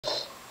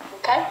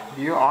Okay?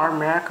 You are a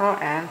miracle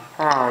and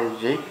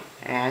prodigy,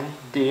 and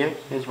dear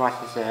is what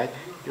she said.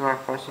 You are a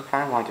person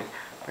fine wonder,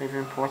 but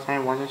even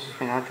porcelain wonders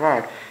cannot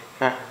drive.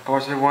 But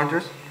porcelain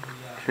wonders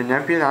should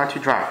never be allowed to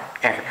drive,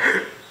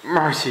 ever.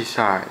 Mercy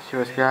sighed. She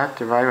was glad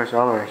the ride was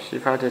over. She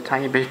felt a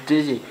tiny bit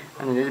dizzy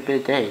and a little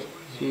bit dazed.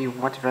 She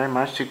wanted very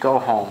much to go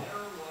home.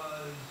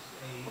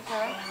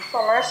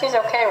 Well, Mercy's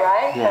okay,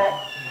 right? Yeah.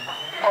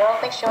 But I don't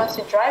think she wants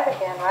to drive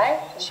again, right?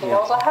 She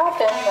knows what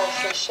happened, but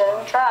she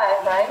shouldn't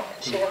drive, right?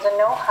 She doesn't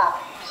know how.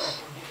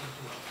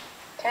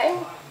 Okay?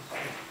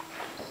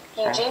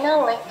 Eugenia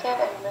Lincoln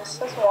and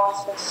Mrs.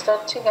 Watson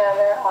stood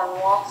together on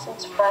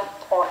Watson's front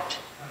porch.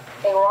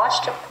 They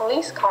watched a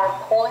police car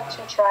pull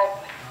into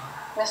driveway.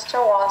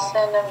 Mr.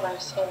 Watson and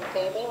Mercy and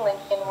baby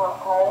Lincoln were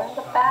all in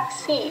the back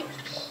seat.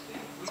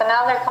 So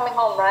now they're coming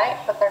home, right?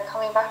 But they're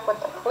coming back with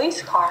the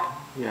police car.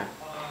 Yeah.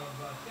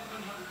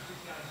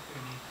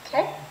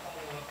 Okay?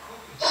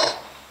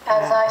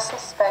 As I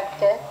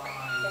suspected,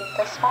 read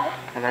this one.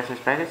 As I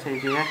suspected, said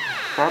Eugenia,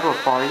 trouble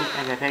falling,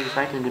 and the pig is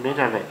right in the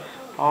middle of it.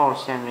 Oh,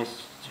 said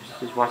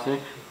Mrs. Watson,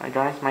 my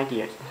daughters, my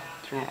dears.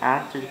 She went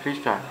out to the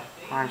police car.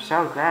 I'm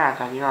so glad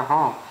that you are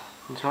home.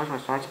 The toes were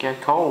starting to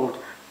get cold.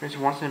 Mrs.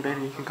 Watson and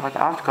baby Lincoln got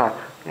out of the car.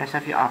 Yes,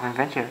 have you of an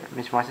adventure?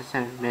 Mrs.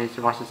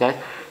 Watson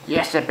said,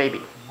 yes, said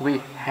baby. We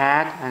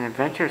had an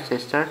adventure,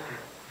 sister.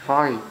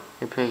 Folly,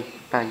 replied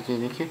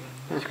Eugenia Lincoln.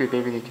 Let's greet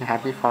baby Lincoln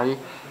happily. Folly,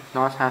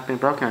 nose have been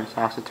broken,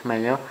 said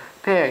Tomato.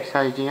 Pig,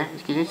 said Eugenia.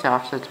 Excuse me,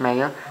 said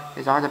Tomato.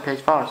 It's all the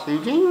pig's fault. Said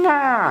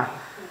Eugenia!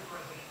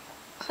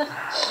 So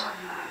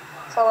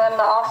when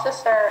the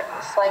officer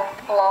is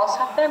like, laws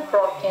have been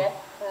broken,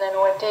 and then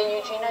what did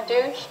Eugenia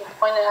do? She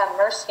pointed at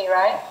Mercy,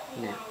 right?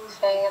 Yeah.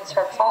 Saying it's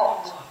her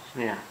fault.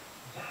 Yeah.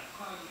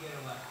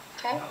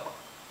 Okay.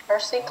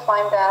 Mercy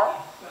climbed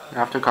out.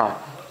 After the car,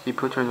 she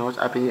put her nose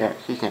up in the air.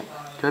 She said,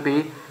 could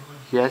be.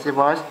 Yes, it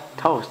was.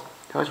 Toast.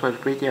 Toast was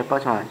pretty at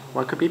bottom line.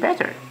 What could be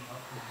better?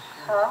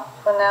 Huh?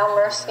 But now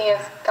Mercy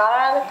has got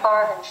out of the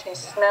car and she's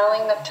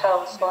smelling the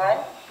toast,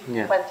 right?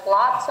 Yeah. With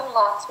lots and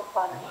lots of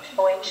butter,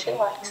 the way she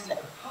likes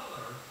it.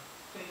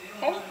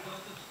 Okay?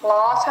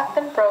 Laws have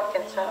been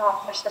broken, said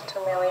Officer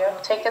Emilio.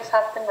 Tickets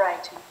have been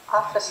written.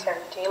 Officer,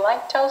 do you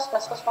like toast?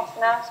 Mrs.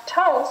 Watson asked.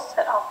 Toast,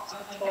 said Officer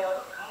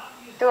Emilio.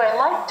 Do I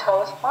like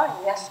toast? Why,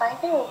 yes, I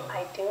do.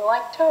 I do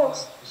like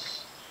toast.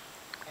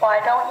 Why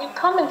don't you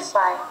come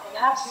inside and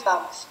have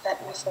some, said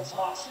Mrs.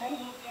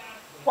 Watson.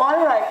 Why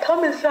did I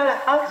come inside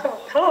and have some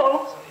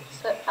toast?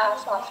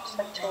 asked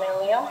Officer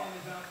Emilio.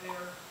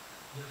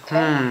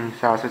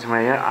 Said Officer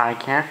Tomato. I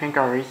can't think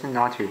of a reason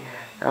not to.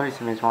 Oh,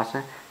 said Miss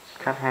Watson.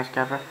 She clapped her hands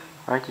together.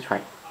 Right this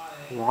way.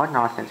 What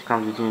nonsense,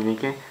 groaned Eugenia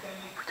Lincoln.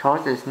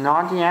 Toast is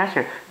not the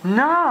answer.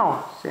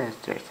 No, said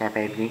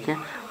baby Lincoln,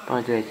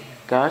 but it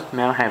does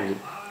smell heavily.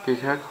 She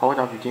took hold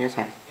of Eugenia's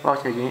hand. Well,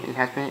 said Eugenia, it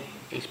has been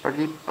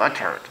expertly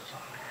buttered.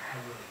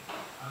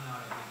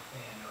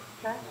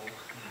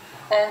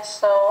 And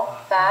so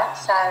that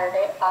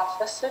Saturday,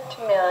 Officer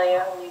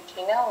Emilio,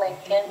 Eugenia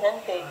Lincoln,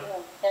 and baby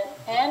Lincoln,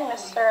 and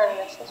Mr. and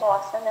Mrs.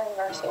 Watson and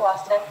Mercy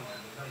Watson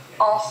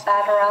all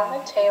sat around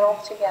the table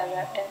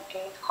together and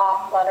ate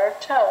hot buttered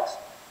toast.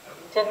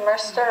 Did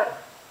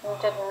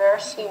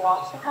Mercy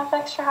Watson have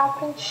extra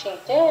helping? She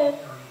did.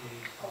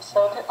 And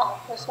so did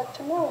Officer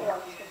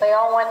Emilio. They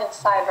all went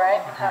inside,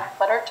 right, and had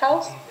buttered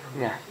toast?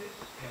 Yeah.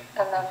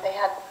 And then they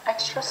had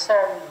extra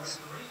servings.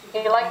 Do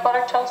you like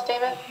buttered toast,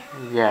 David?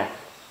 Yeah.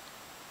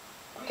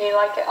 Do you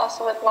like it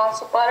also with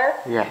lots of butter?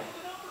 Yeah.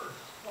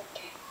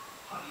 Okay.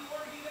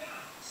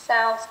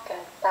 Sounds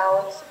good. That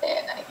was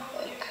it, I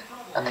think.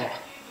 Okay.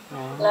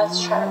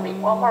 Let's try to read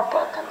one more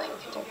book and then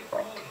you can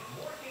break.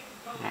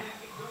 Yeah.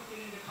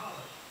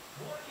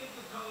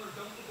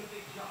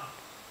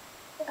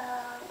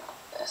 Not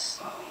this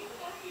one.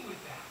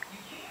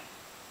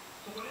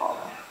 Hold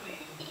on.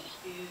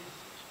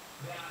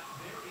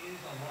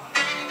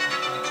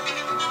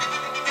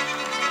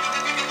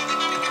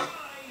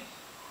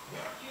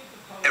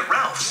 At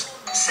Ralph's,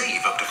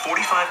 save up to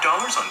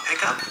 $45 on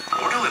pickup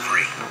or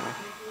delivery.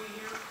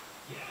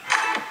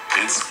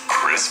 It's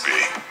crispy.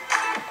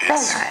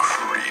 It's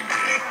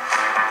creamy.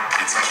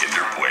 It's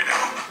Kinder Bueno.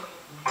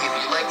 If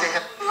you'd like to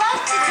have...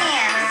 Love to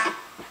dance.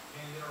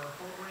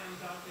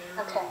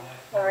 Okay,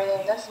 we're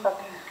reading this book.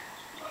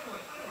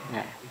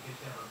 Yeah.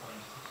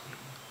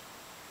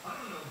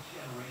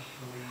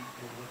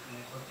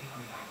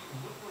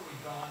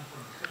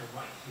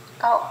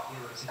 Oh,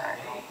 sorry.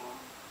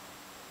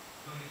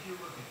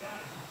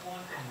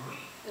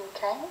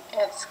 Okay,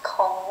 it's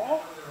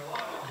called...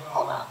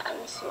 Hold on, let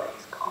me see what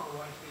it's called.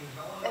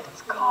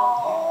 It's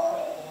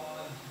called...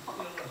 Oh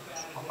my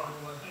goodness, hold on.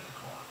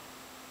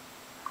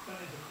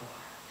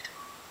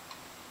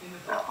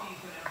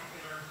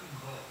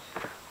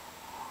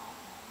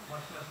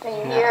 The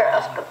year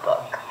of the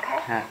book, okay?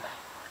 Yeah.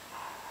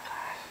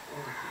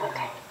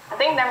 Okay. I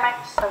think there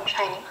might be some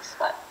Chinese,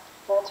 but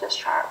we'll just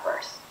try our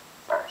verse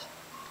first.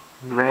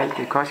 Ray,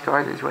 the Coast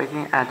Guard, is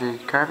waiting at the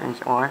curb in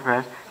his orange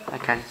vest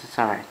that catches the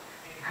sunlight.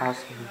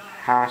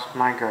 How's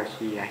my girl?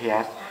 He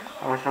asked.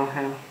 I will show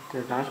him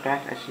the lunch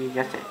bag as she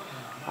guessed it.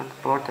 on the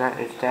board that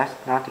if that's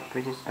not the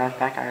British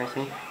lunchbag I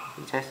see,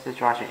 he tests the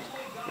groceries.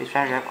 It's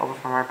trying to over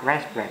from our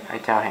breast bread, I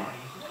tell him.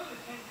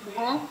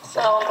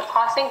 So the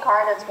crossing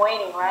guard is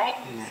waiting, right?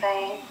 Yeah.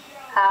 Saying,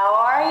 "How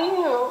are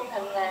you?"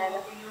 And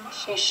then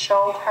she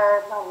showed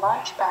her the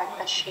lunch bag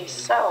that she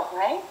sewed,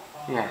 right?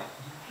 Yeah.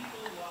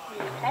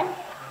 Okay.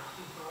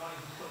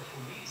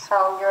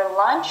 So your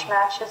lunch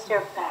matches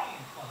your bag.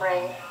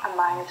 Ray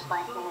admires my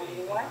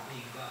handiwork.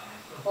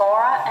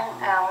 Laura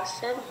and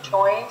Allison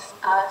joins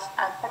us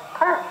at the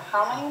curb.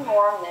 How many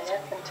more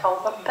minutes until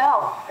the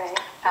bell, Ray?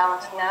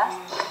 Allison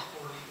asks.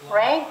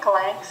 Ray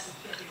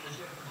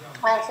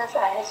glances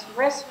at his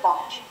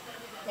wristwatch.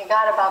 You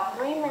got about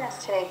 3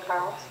 minutes today,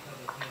 girls.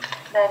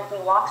 Then he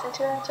walks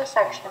into the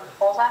intersection,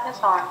 pulls out his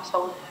arm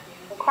so he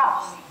can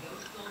cross.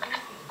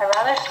 I'd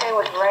rather stay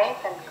with Ray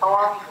than go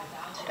on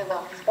to the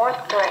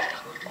 4th grade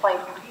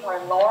playground, where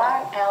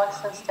Laura and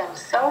Allison stand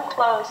so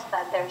close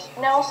that there's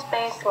no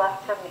space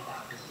left for me.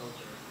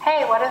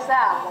 Hey, what is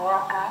that?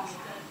 Laura asked,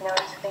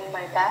 noticing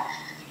my bag.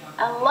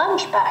 A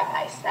lunch bag,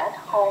 I said.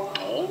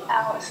 Homemade?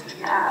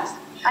 Allison asked.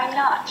 I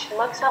nod. She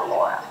looks at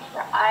Laura.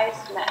 Their eyes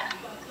met.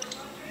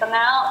 So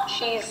now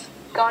she's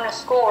going to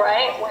school,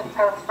 right, with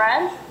her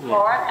friends,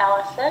 Laura and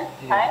Allison,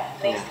 right?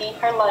 They see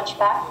her lunch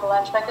bag. The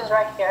lunch bag is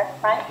right here,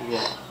 right?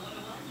 Yeah.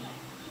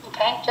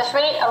 Okay, just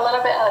read a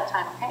little bit at a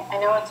time, okay? I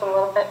know it's a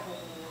little bit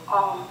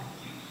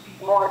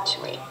more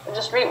to read. But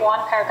just read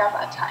one paragraph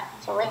at a time.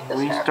 So read this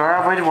We paragraph. start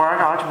off with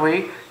work all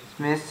week.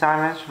 Miss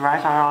Simon's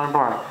right arm on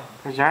board.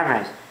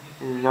 Pajamas.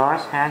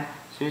 Laura's hand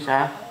shoots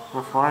up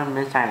before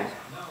Miss Simon's.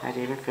 And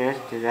even feels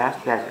the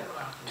last letter.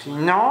 She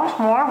knows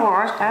more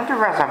words than the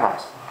rest of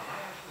us.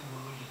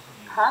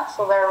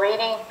 So they're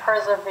reading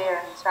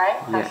perseverance, right?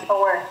 That's the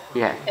word.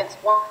 Yeah. It's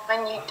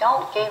when you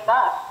don't give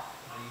up.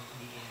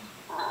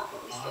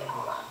 Let me see,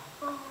 hold on.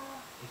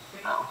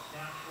 Oh.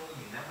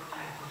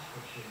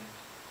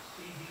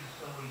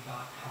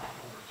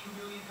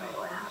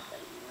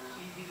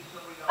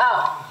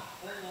 Oh.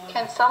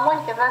 Can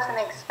someone give us an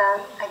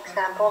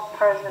example of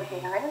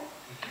perseverance?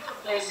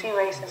 Lucy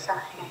raises her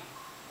hand.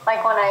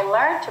 Like when I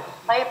learned to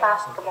play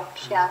basketball,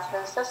 she asked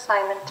Mrs.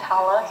 Simon to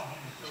tell us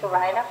to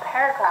write a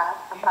paragraph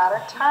about a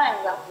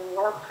time that we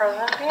were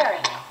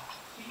persevering.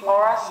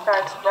 Laura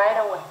starts right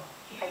away.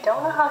 I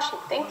don't know how she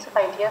thinks of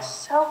ideas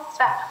so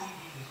fast.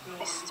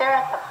 I stare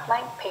at the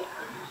blank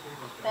paper.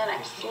 Then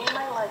I see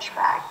my lunch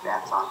bag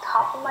that's on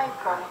top of my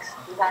books.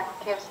 That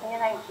gives me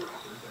an idea.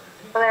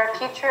 So their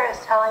teacher is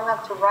telling them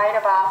to write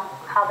about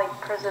how they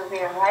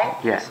persevere, right?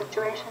 Yeah. The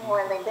situation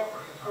where they didn't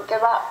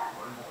give up.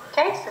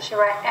 Okay, so she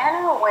writes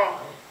Anna away.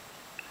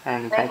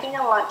 And Making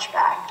a lunch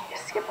bag. You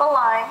skip a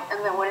line,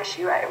 and then what does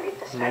she write? Read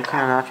this making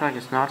paragraph. a lunch bag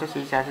is not as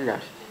easy as it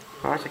looks.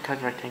 First I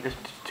cut rectangles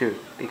too,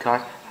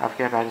 because I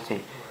forget about the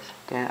thing.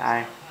 Then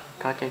I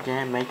cut it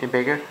again and make it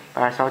bigger,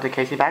 but I sewed the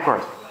casing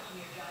backwards.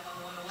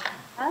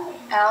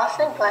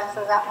 Allison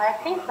glances at my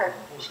paper.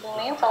 She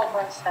leans over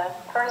and says,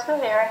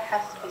 persevering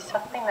has to be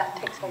something that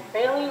takes a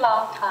really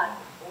long time.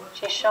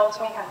 She shows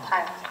me her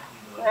times.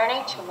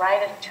 Learning to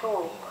write in 2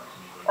 weeks.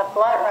 The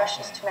blood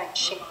rushes to my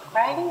cheek.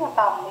 Writing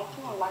about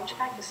making a lunch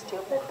bag is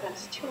stupid, but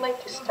it's too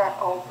late to start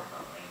over.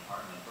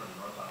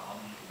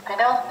 I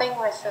don't think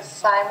Mrs.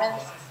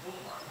 Simons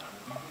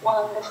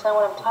will understand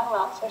what I'm talking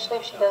about, especially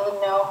if she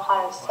doesn't know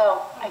how to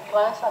sew. I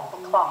glance at the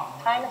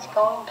clock. Time is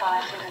going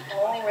by and I've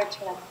only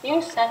written a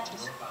few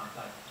sentences.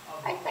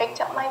 I picked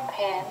up my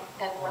pen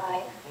and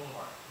write.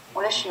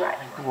 What does she write?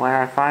 When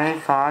I finally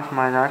thought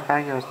my lunch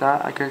bag was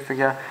done, I could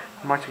figure out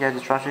how much to get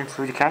instruction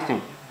through the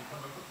casting.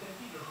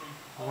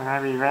 When I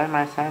reread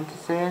my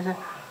sentences,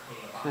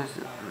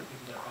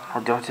 I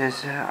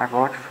noticed I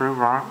wrote through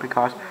wrong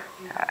because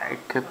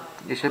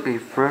it should be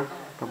through,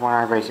 but when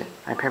I erased it,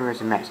 my paper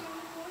is a mess.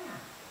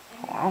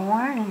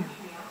 Why?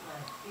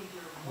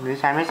 Miss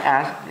Simons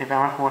asked if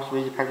anyone wants to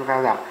read the paragraph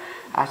out loud.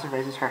 Allison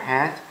raises her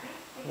hand.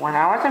 When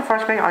I was in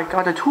 1st grade, I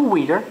got a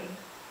 2-reader.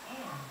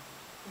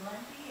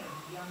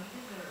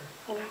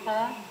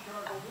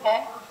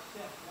 Okay.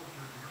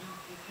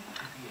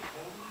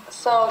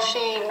 So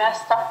she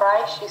messed up,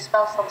 right? She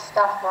spelled some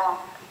stuff wrong.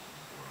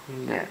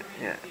 Yeah.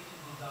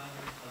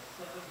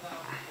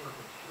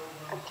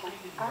 Okay.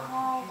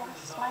 Oh,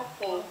 this might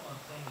be a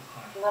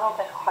little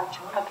bit hard to.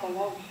 Okay,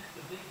 no.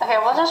 Okay,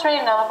 we'll just read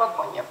another book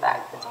when you're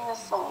back. I think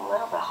this is a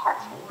little bit hard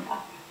for me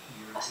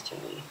us to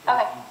read.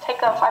 Okay,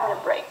 take a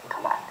 5-minute break and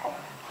come back, okay?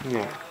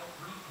 Yeah.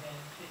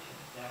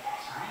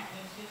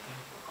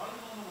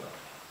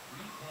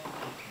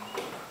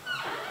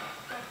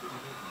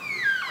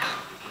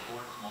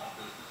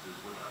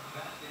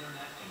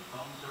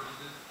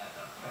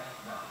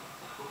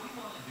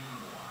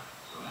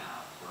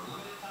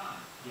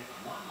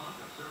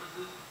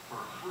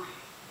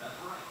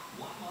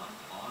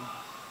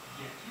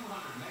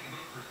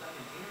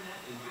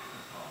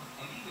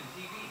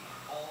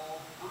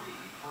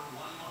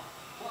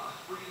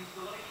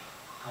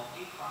 Call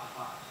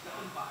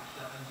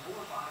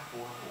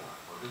 855-757-4544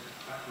 or visit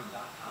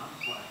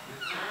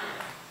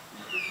spectrum.com/midcycle.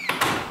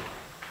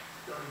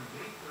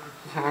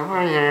 Sao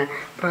vậy?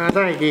 Ba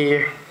tay gì?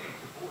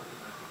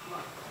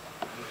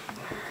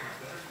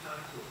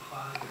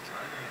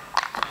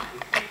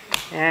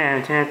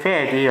 And to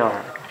pay dear.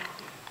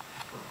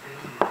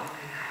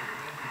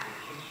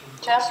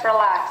 Just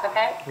relax,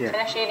 okay? Yeah.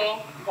 Finish eating.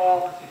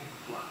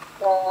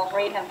 We'll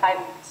read in 5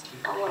 minutes.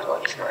 I'm gonna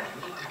go sure.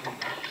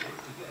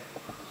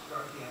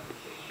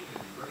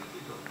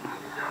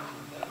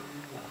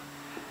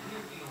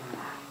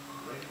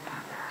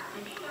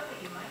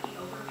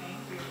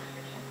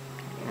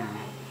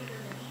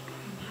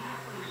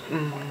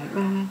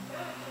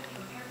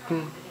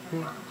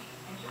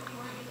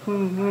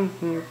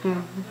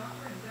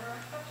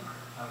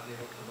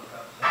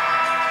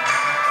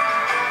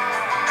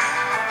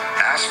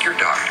 Ask your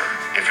doctor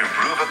if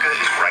Imbruvica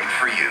is right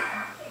for you.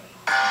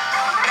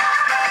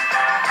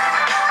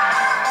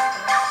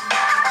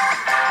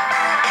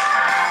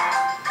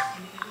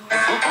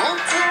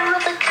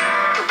 Terrific.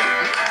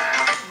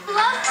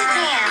 Love to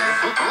dance.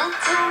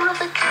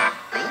 Terrific.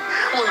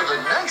 One of the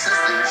nicest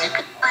things you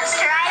could. Let's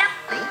try it.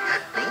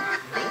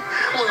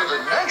 One of the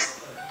nice.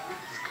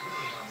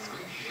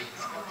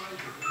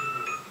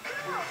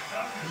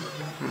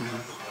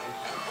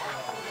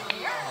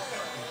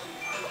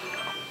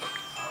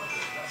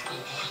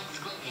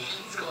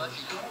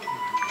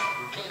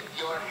 Get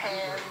your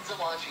hands a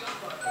washing.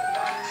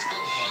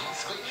 Squishy,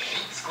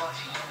 squishy,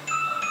 squashy.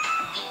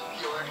 Get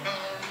your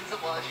hands a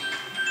washing.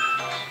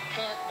 You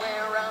can't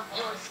wear out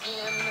your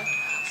skin.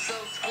 So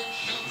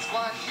squishy,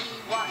 squashy,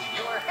 wash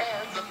your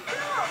hands a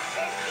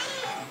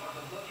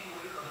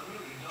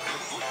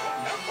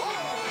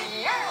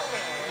yeah.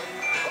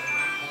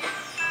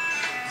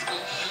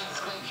 Squishy,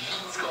 squishy,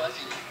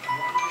 squashy.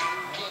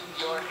 Get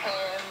your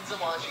hands a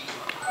washing.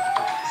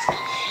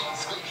 Squishy,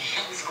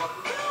 squishy,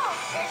 squashy.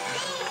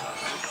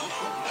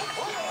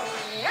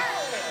 Yeah.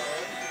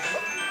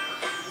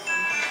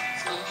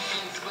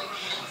 Squishy,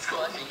 squishy,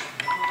 squashy.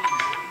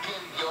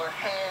 Get your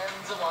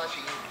hands a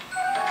washing.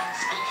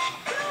 Squishy.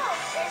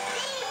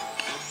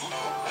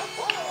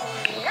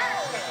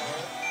 Yeah.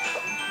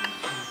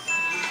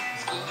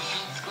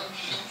 Squishy,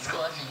 squishy,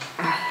 squashy.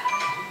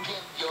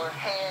 Get your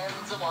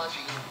hands a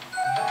washing.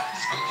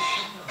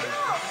 Squishy.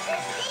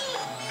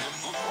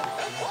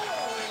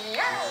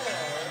 Yeah.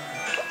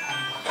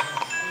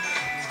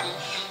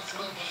 Squishy,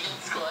 squishy,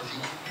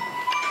 squashy.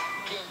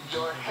 Get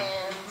your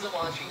hands a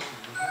washing.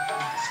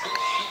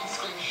 Squishy,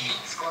 squishy,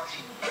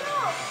 squashy.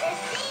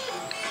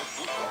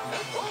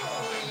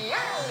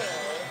 Yeah.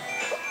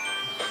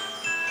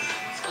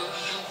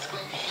 Squishy,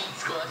 squishy,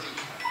 squashy.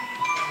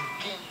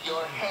 Get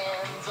your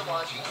hands a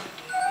washing.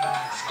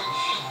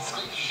 Squishy,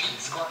 squishy,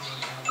 squashy.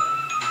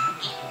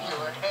 Get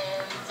your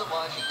hands a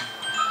washing.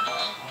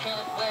 You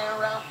can't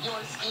wear out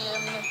your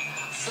skin.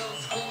 So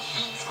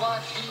squishy,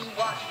 squashy,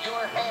 wash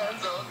your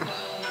hands a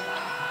clean.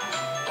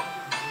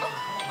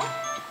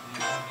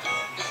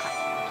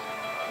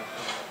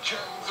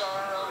 Germs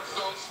are oh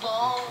so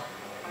small.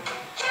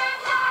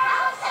 Germs are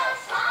oh so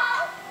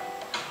small.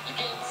 You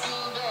can't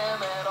see them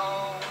at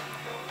all.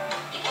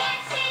 You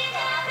can't see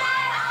them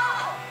at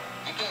all.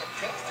 You can't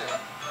taste them.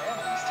 At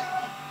least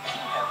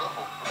you have a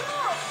hope.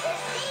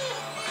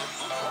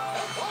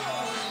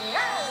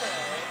 Yeah.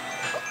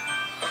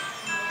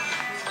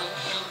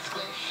 Squishy,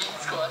 squishy,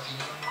 squashy.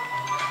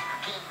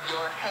 Get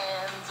your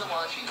hands a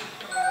washing.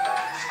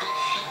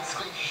 Squishy,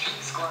 squishy,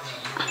 squashy.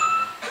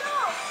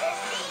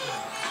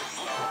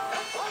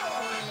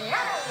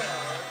 Yeah.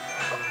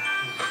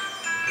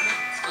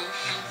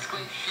 Squishy,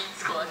 squishy,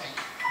 squashy.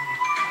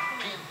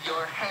 Get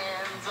your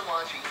hands a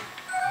washing.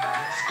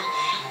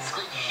 Squishy,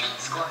 squishy,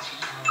 squashy.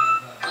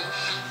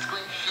 Squishy,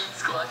 squishy,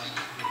 squashy.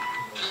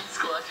 Get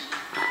squashy.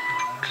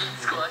 Get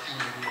squashy.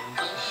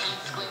 Squishy,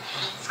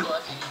 squishy,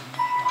 squashy.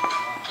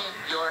 Get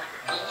your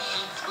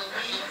squishy,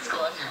 squishy,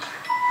 squashy.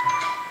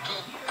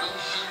 Get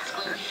squishy,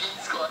 squishy,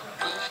 squashy.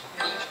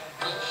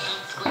 Squishy,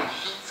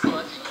 squishy,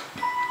 squashy.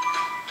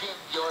 Get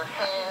your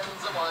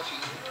hands a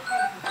washing.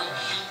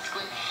 Squishy,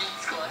 squishy,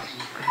 squashy.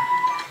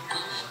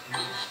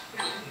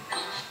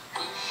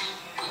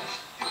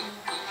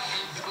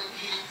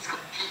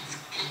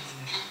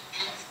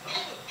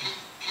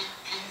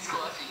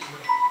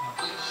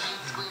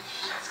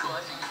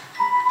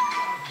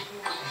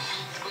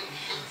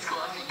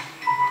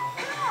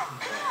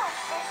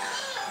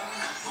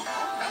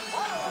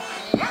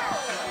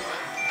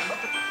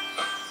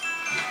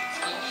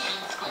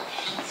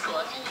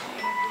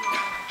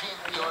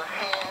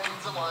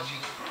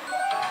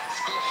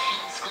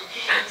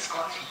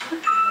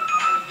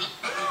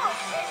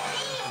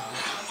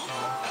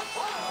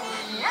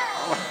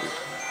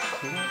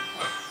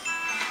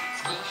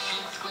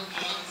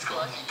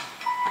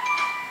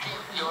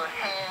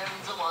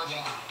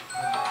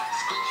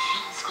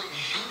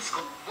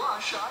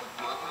 Wash, I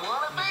wouldn't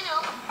want to be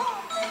him.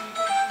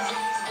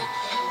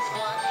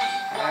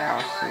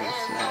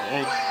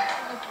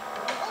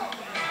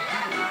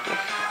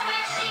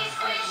 Squishy,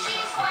 squishy,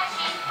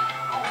 squashy.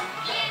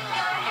 Give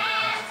your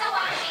hands a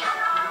washing.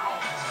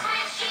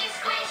 Squishy,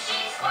 squishy,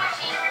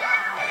 squashy.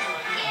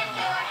 Give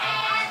your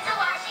hands a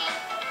washing.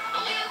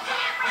 You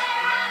can't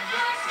wear out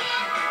your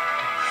skin.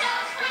 So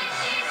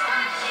squishy,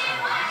 squashy,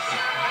 wash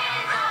your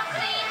hands all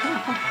clean.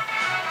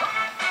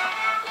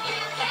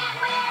 You can't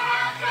wear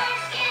out your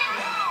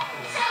skin.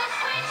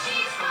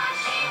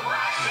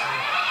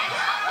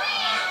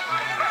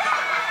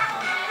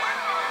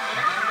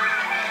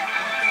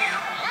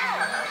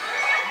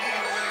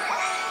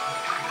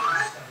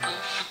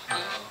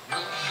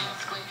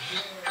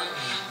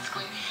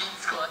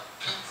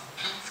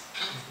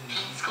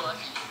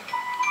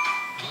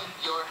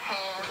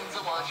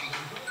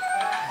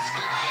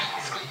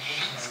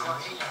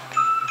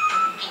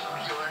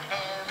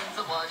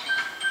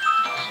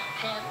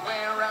 can't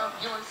wear out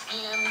your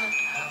skin.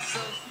 So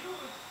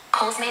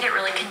Kohl's made it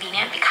really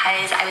convenient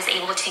because I was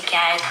able to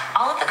get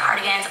all of the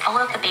cardigans, all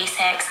of the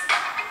basics.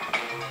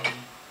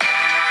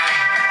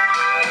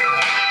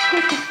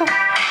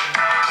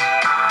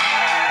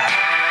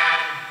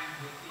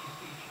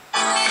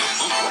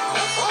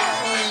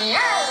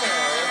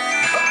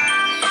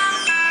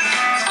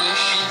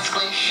 squishy,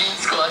 squishy,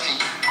 squashy.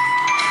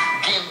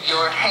 Give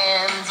your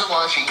hands a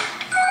washing.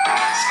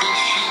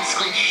 Squishy,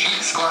 squishy,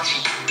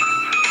 squashy.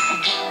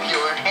 Give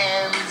your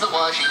hands a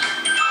washing.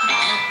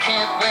 You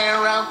can't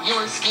wear out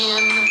your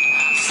skin.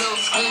 So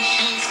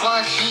squishy,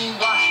 squashy,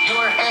 wash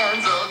your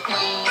hands all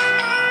clean.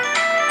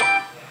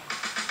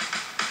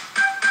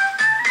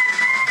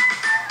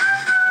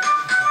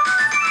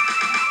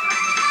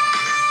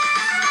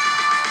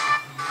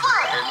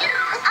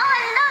 Oh,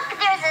 and look,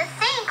 there's a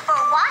sink for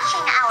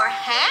washing our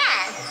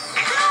hands.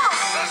 Cool,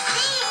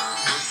 Missy.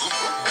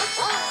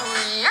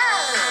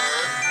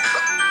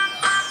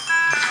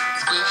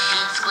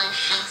 Squishy,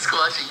 squishy,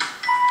 squashy.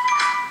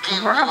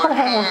 Give your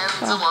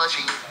hands a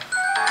washing.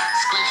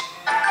 Squish.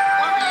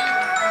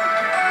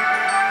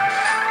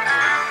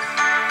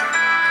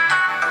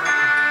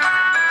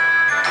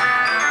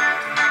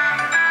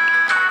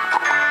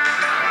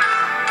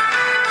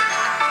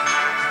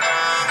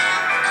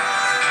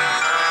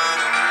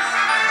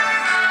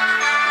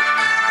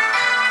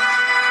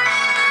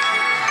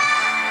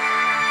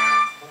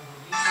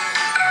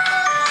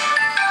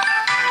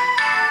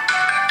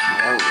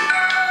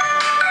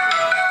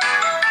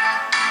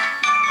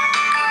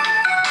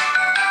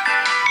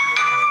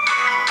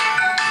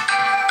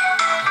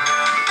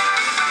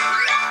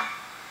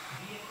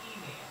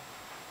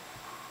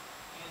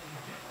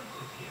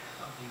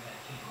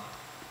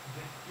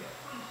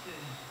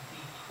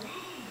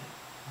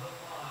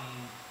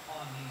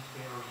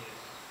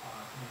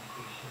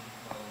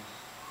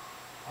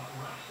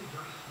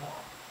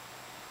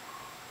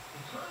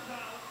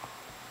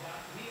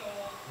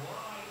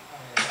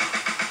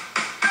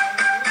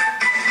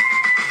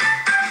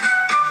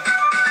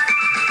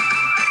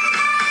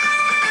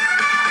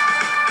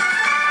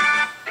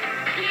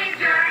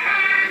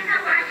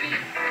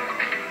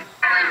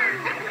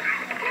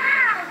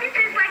 Wow, this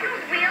is like a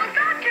real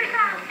doctor's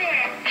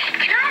office.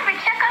 Can I have a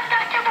checkup,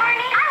 Dr.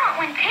 Barney? I want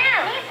one too.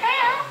 Me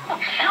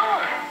too.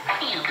 Sure,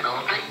 you can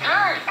all take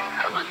turns.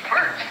 But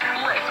first,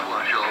 let's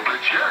wash all the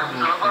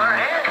germs off our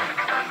hands.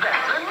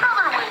 That's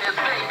another way to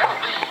stay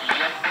healthy.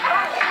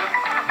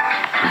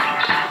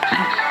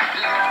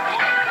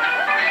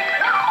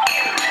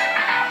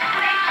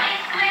 Squishy,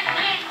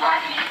 squishy,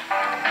 squashy.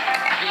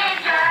 Give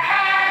your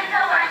hands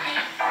a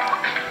washing.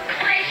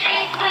 Squishy,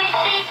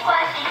 squishy,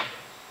 squashy.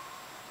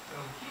 So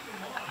keep in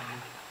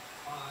mind,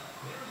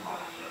 there's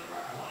value in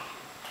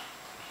washing.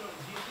 So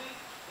do you think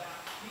that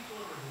people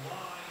would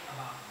lie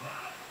about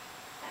that?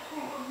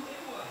 They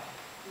would.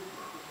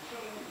 So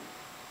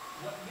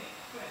what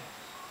makes sense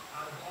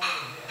out of all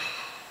of this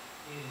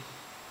is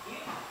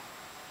if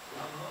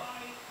a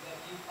lie that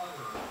you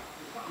utter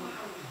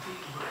somehow is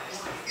being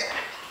recorded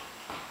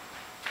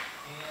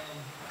and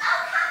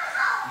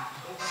you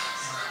go back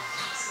and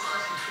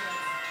like you said,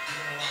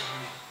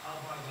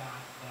 I'll buy that,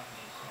 that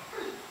makes sense.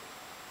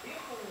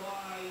 If a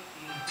lie is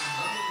in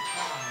limited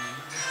time and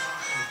you're just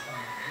talking to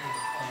someone via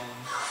the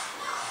phone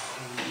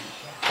or via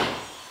chat,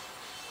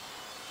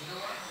 you know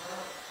what?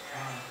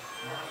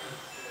 Why would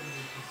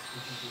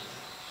you do this?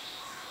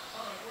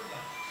 All right, we're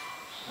done.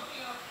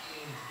 Coming up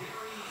is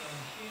Gary and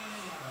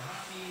Shannon have a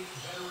happy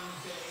Veterans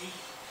Day,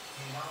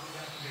 and I'll be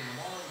back again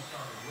tomorrow. We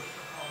started with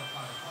the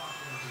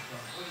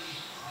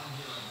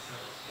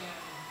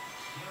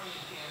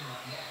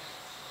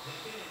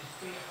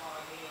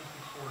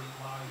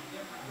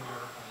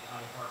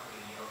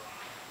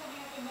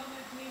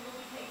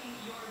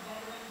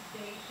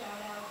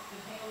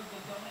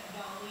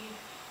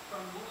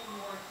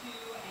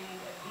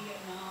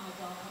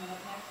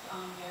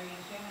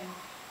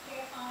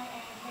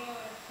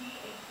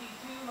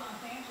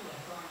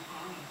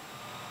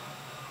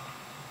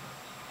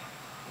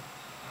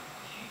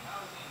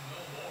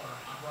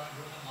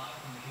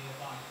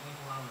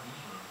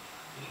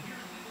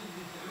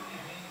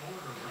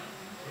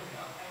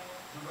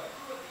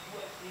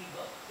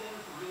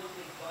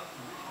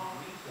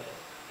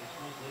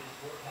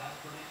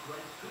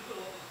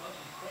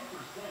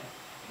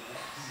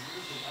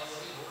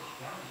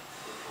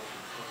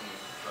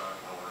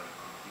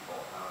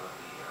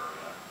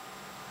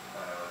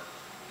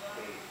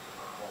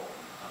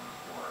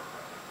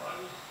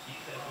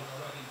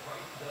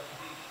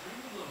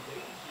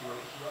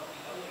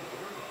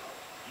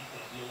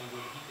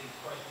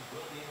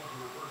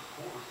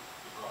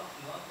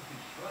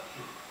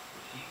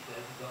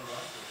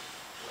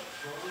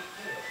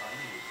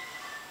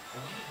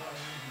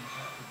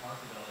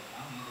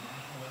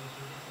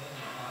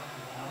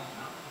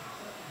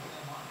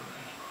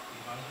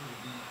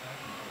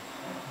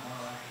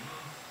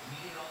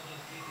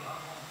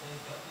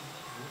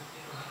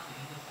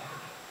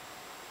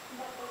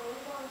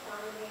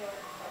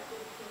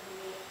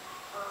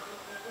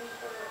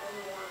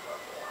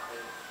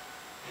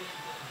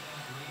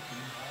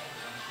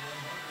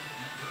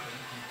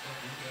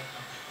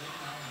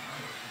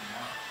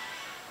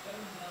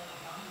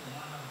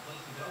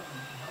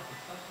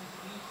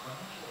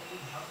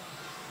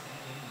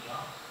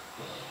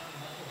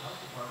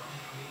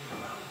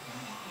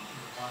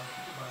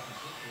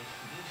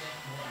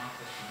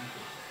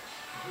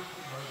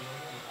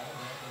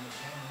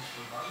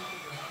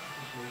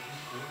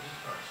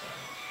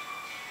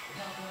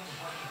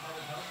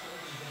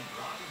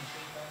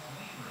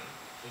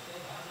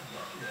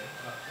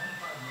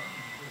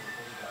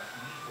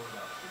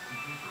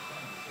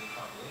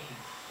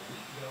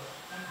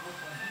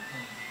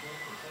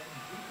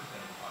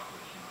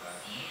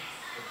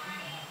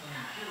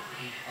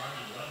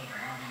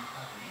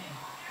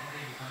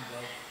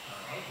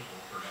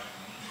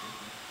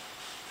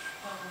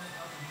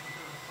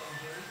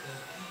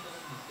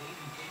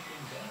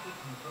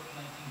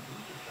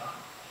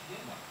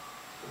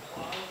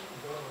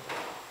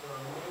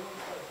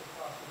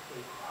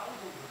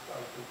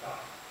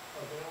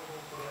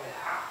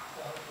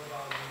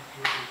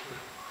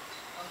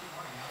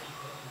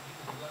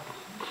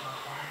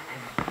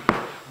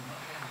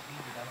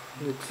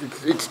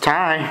It's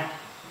time.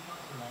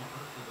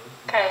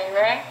 Okay, you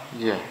ready?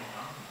 Yeah.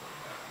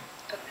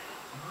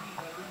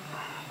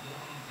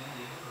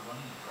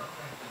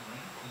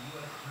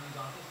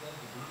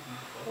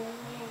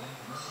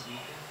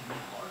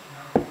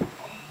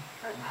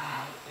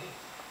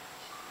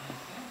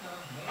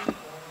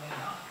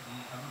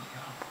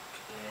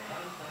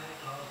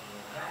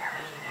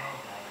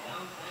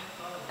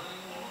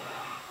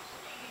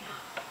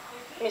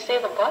 You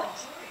say the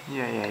books?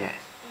 Yeah.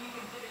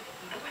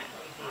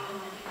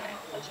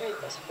 Let's read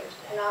this first.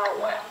 Now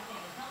what?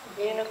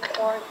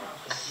 Unicorn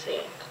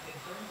C.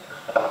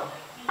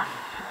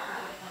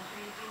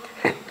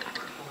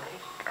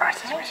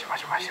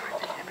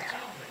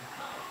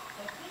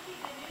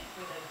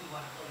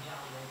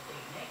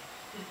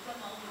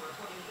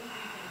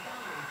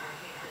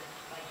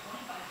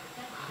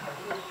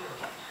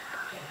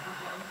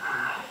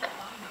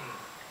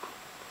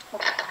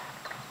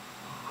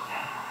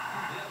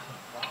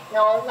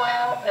 No,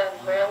 well,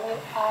 and really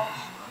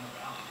off.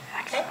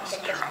 Okay, it's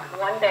just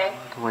one day.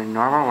 When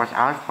Norval was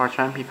out for a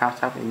swim, he found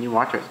himself in new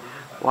waters.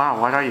 Wow,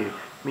 what are you?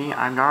 Me,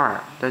 I'm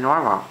Nora. The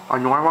Norval. A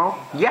Norval?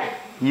 Yeah,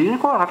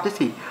 unicorn of the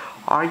sea.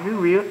 Are you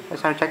real?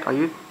 Yes, I check. Are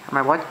you? Am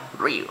I what?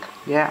 Real.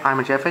 Yeah, I'm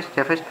a jellyfish.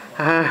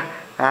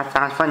 That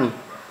sounds funny.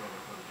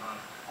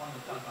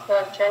 So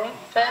a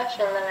jellyfish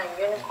and then a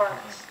unicorn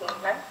at sea,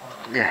 right?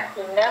 Yeah.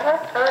 You never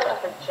heard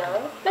of a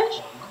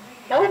jellyfish?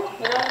 Nope,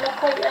 you don't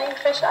look like any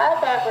fish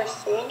I've ever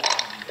seen,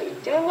 but you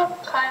do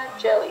look kind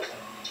of jellyish.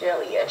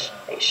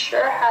 They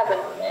sure have an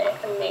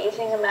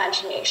amazing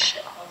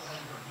imagination.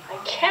 I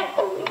can't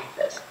believe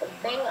this. The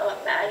thing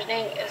of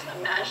imagining is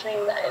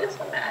imagining that it is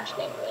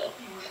imagining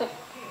me.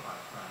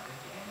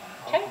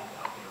 Okay?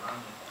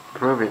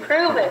 Prove it.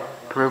 Prove it.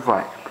 Prove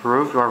what?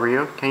 Prove you are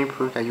real? Can you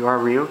prove that you are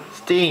real?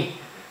 Sting!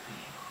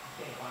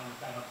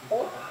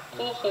 Oh,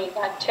 hee,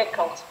 that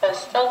tickles, but it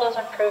still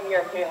doesn't prove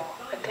you're real.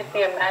 I could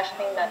be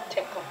imagining that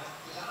tickles.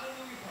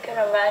 You can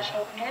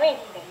imagine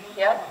anything.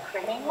 Yep,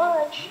 pretty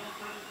much.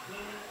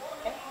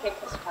 Okay, take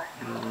this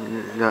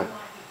one. Look,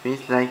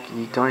 things like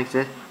you don't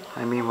exist.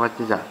 I mean, what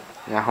is that?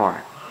 That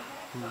horn.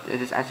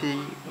 It is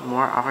actually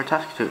more of a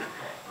tusk tooth.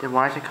 The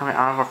wires are coming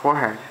out of her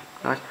forehead.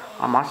 Because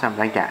I'm awesome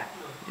like that.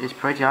 It's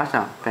pretty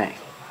awesome, thanks.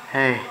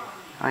 Hey,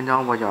 I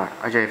know what you are,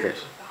 a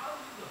jellyfish.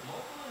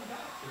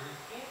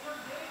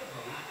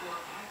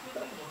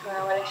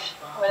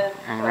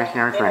 And where's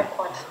your friend?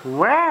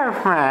 Where,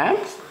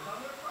 friends?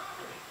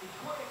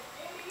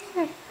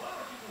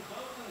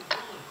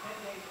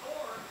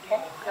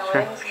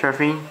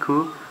 Surfing,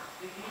 cool.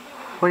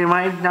 Well, you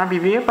might not be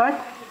real, but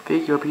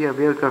think you'll be a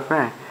real good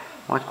friend.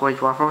 Want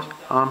squash waffles?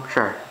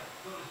 Sure.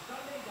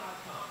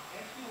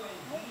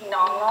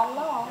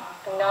 No.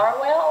 The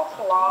narwhal's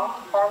long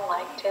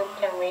horn-like tube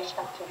can reach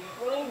up to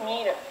 3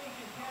 meters,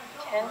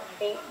 10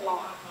 feet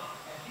long.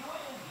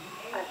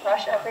 I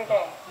brush every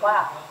day.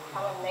 Wow,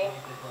 I'm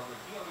amazing.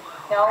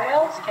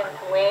 Narwhals can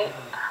weigh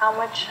how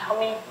much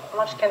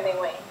can they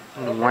weigh?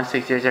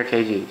 160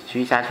 kg,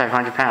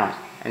 3,500 pounds,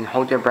 and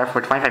hold your breath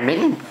for 25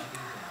 minutes.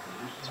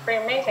 It's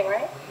pretty amazing,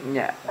 right?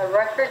 Yeah. The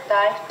record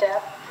dive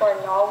depth for a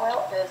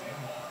narwhal is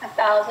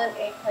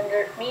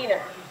 1,800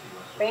 meters.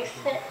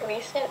 Recent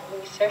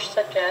research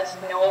suggests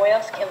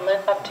narwhals can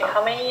live up to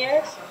how many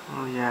years?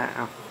 Oh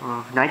yeah,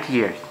 90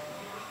 years.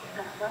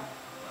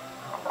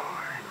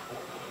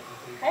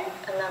 Okay,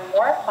 and then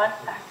more fun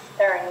facts.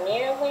 There are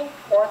nearly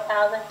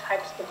 4,000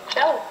 types of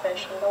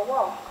jellyfish in the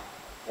world.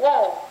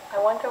 Whoa, I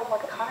wonder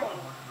what kind.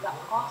 That's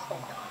awesome.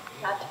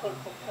 Not to be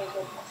confused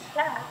with a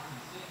snack.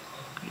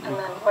 And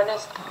then what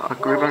is... A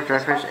group of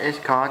jellyfish is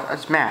called a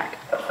smack.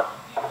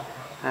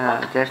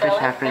 Jellyfish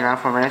have been around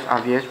for millions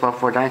of years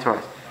before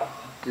dinosaurs.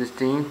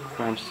 Distinct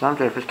from some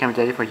jellyfish can be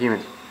deadly for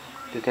humans.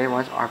 The deadly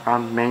ones are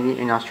found mainly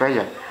in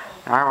Australia.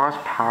 Narwhals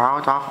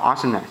proud of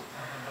awesomeness.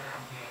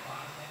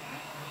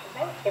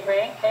 Keep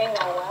reading. Okay,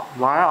 narwhal.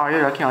 Why are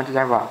you looking onto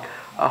that rock?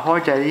 A whole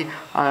jelly,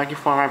 I'm looking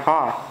for my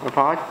paw. My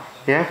paw?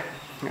 Yeah?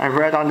 I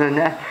read on the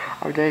net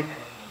of the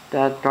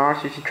that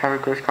dogs usually travel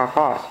groups called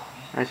paws.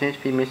 I seem to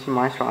be missing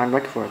mine, so I'm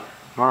looking for it.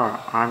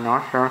 Well, I'm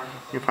not sure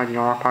you'll find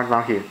your paw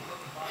around here.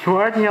 You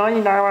are the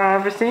only narwhal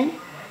I've ever seen?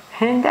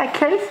 In that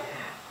case,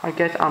 I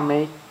guess I'll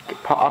make a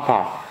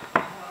paw.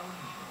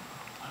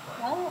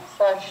 Oh,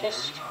 so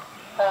she's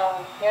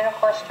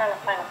unicorn's trying to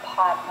find a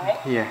pod, right?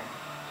 Yeah.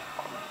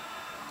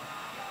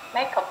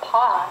 Make a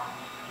pod?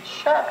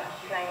 Sure,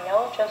 and I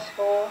know just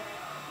who will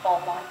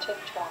want to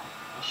join.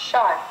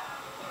 Shark.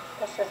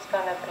 This is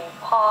gonna be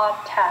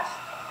pod test.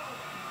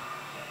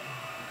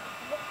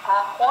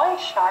 Ahoy,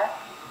 Shark.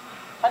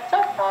 What's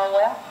up,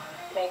 narwhal?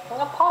 Making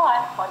a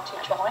pod. Want to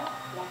join?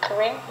 Want to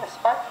read?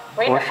 Whisper?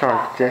 Read Oh, a sure.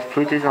 pod. Just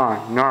put this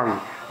on. Nari.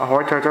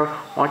 Ahoy, turtle.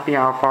 Want to be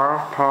our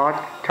pod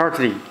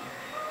turtley.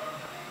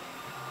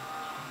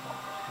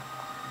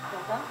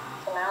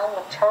 So now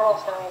the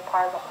turtle's gonna be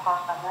part of the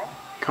pod, right?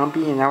 Come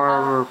be in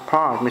our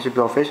pod, Mr.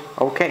 Blowfish.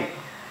 Okay.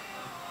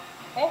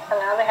 Okay, so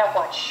now they have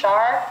what?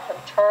 Shark, the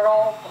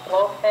turtle, the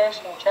blowfish,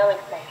 and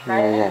jellyfish,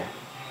 right? Yeah.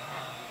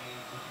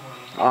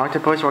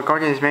 Octopus or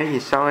garden is made,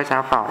 so is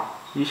our pod.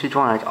 You should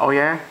join us. Oh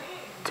yeah?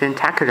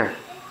 tentacular.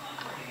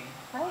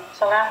 Right?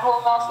 So now who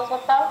else is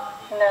with them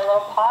in their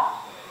little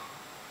pot?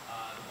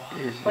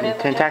 Is What is it?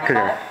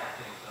 tentacular.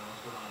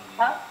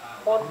 Huh?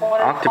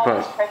 What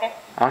Octopus. Right here?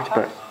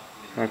 Octopus.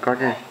 Oh,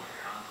 goodness.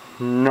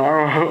 No,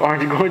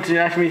 aren't you going to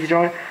ask me to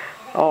join?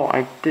 Oh,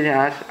 I didn't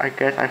ask. I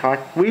guess I thought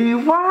we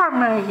were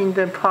making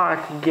the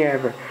part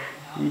together.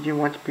 You didn't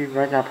want to be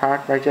right that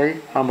part, right,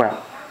 Jay? Oh,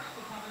 well.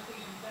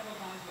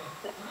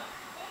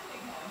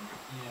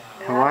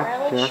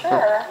 Not really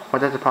sure. What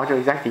does the part do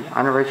exactly?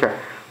 I'm not really sure.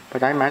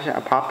 But I imagine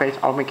a pop-based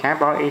open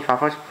camera is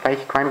Rover's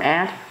face crime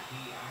and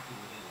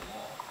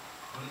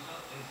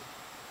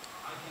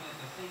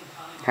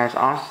has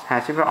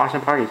super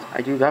awesome parties.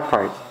 I do love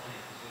parties.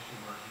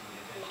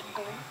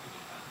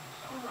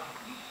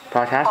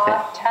 Fantastic.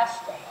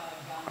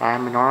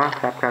 I'm Nora,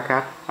 clap, clap,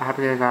 clap. I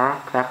happy to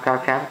Nora, clap,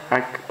 clap, clap. I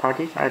like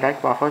parties, I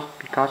like waffles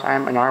because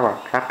I'm a Nora.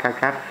 Clap, clap,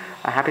 clap.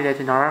 I happy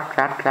to Nora,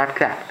 clap, clap,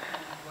 clap.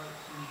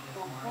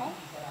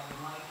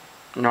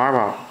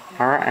 Nora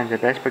and the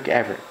best book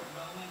ever.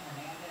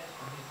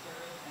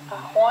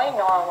 Ahoy,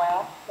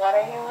 Norwell. What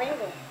are you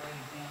reading?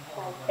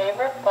 My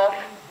favorite book,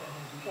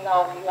 The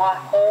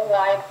Whole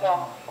Wide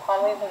World.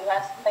 Probably the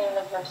rest of the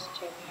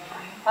university.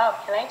 Wow,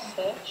 can I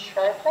see?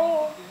 Sure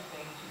thing.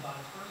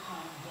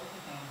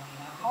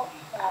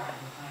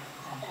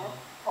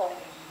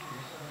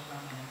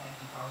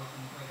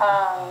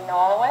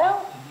 Norwell?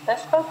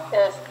 This book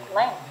is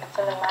blank. It's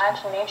an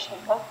imagination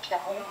book,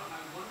 Joey.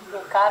 You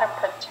gotta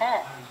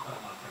pretend.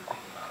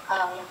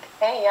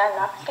 Okay, yeah,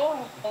 not seeing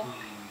anything.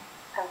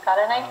 I've got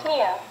an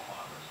idea.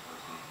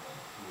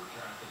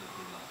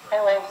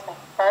 Okay, wait a second.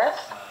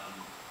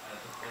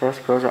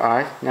 First, close your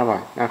eyes. Now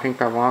what? Now think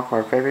about one of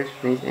your favorite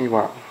sweets in the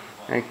world.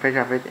 Make a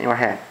picture of it in your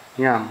head.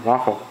 Yum,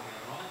 waffle.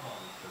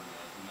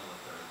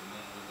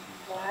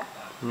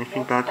 And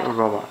think about a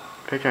robot.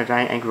 Picture a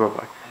giant angry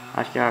robot.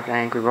 I scare of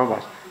giant angry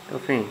robots.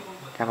 Don't think.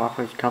 That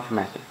waffle is comfort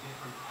master.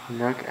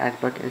 Look at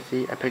the book and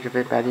see a picture of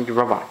it batting the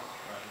robot.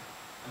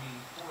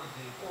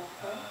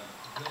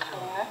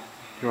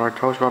 Your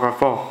toast robot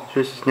fall.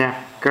 Swish,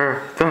 snap,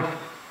 grr, thump.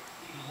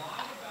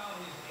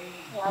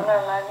 Now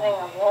they're imagining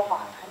a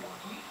robot.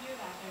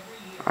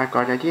 I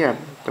got the idea.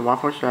 The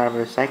waffle should have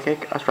a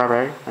sidekick, a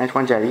strawberry, and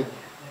one jelly.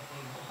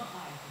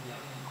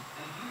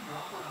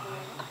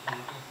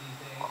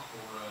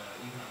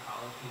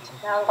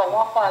 Now the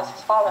waffle has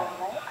his father,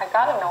 right? I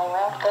gotta know,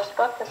 well, this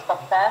book is the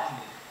best.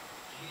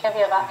 It can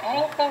be about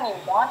anything you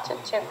want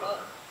it to be.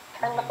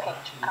 Turn the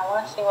page. I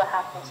want to see what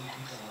happens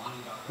next.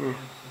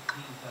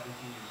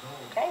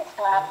 Okay,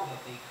 so what happens?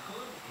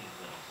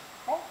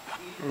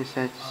 It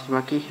says, sea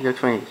monkey, he looks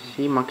funny.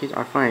 Sea monkeys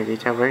are funny. They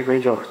tell very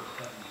great jokes.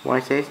 Why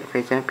says,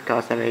 face them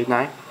because 7, 8,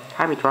 9.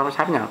 Happy 12 is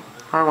happy now.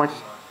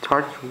 It's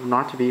hard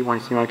not to be when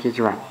sea monkeys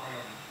around.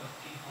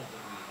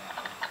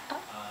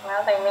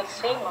 Well, they make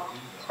sea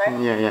monkeys, right?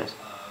 Yeah, yes.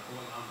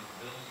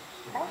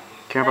 Okay.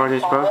 Care about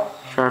this book?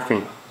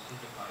 Surfing.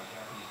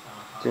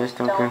 Just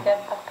Don't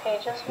get the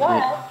pages wet.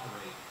 Yeah.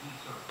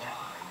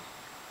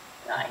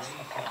 Nice,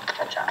 okay,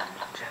 good job.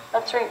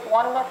 Let's read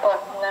one more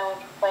book and then we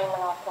can play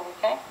Monopoly,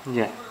 okay?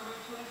 Yeah.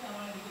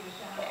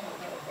 Okay, we're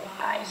going to read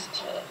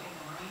Ice-T.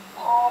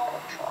 Paw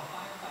Patrol.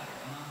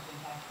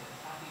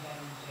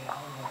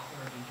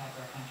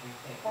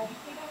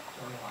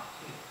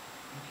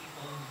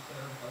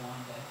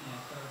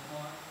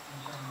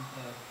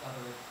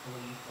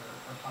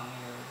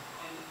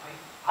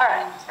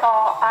 Alright, it's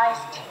called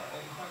Ice-T.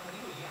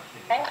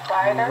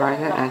 Okay,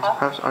 Ryder and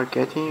Pups are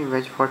getting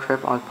ready for a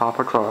trip on Paw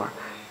Patrol.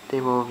 They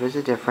will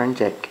visit their friend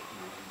Jake.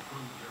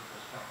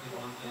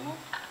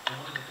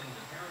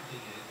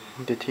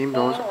 The team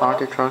loads all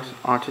the trucks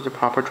onto the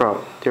Paw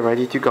Patrol. They're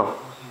ready to go.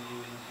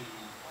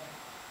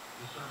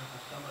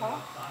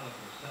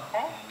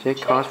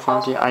 Jake calls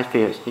from the ice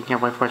fields. He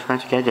can't wait for his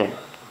friends to get there.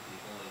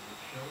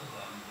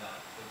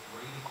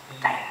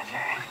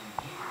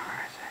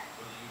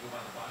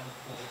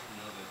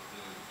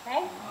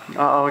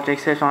 Uh-oh, Jake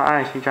slips on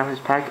ice. He drops his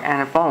pack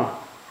and a phone.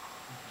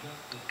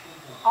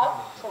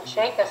 Oh, so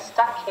Jake is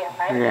stuck here,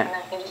 right? Yeah. And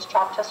then he just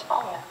dropped his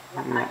phone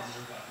down. Nice.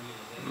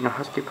 The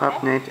husky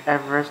pup named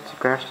Everest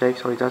grabs Jake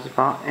so he doesn't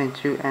fall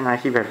into an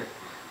icy river.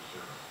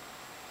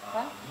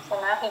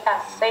 So now he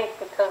got safe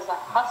because the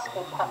husky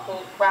puppy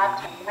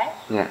grabbed him, right?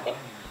 Yeah.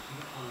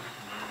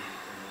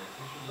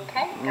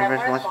 Okay.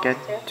 Everest wants to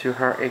get to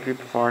her igloo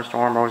before a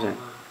storm rolls in.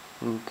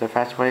 And the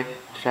fast way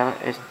to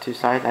travel is to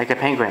slide like a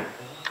penguin.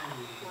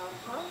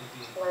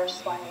 So we're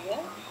sliding.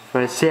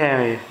 For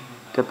serious,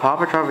 the Paw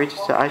Patrol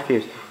reaches the ice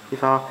fields. He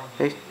falls,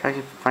 Jake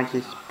finds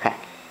his pack.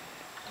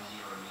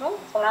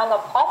 So now the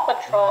Paw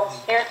Patrol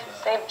is here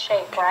to save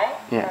Jake, right?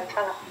 Yeah. They're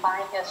trying to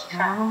find his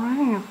trap.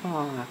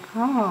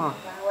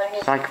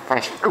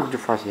 Sacrifice the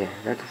first year.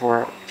 That's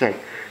for Jake.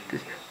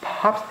 This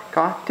pup's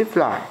got to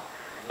fly.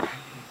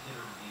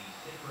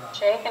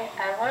 Jake and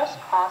Everest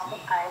cross the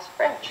ice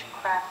bridge.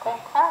 Crackle,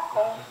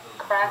 crackle.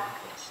 Crack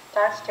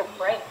starts to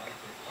break.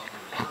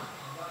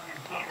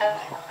 As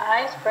the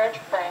ice bridge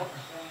breaks,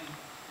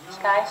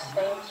 Sky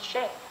saves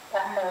Jake,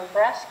 but her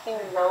rescue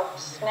rope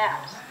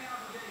snaps.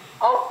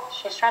 Oh,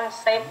 she's trying to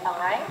save them,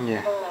 right?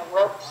 Yeah. From the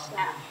rope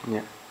snap.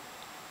 Yeah.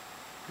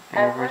 Everest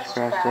Everest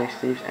grabs grab. Jake's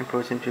sleeves and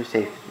pulls him to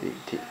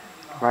safety.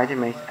 Ryder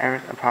makes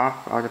Everest a part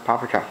of the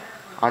Papa Truck.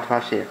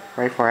 Autobot here.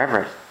 Ready for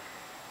Everest.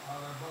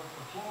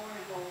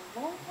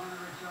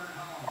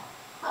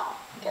 Oh,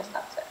 I guess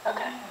that's it.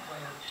 Okay.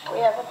 We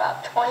have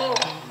about 20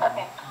 minutes.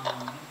 Okay.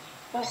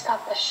 Let me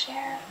stop the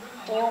share.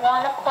 Do you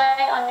want to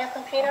play on your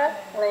computer?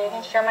 And then you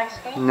can share my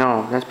screen?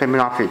 No, let's play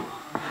Monopoly.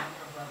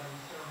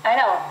 I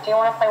know. Do you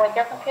want to play with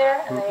your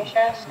computer and then you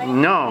share the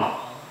screen? No!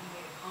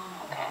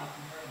 Okay.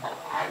 Then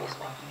I'll use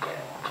my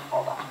computer.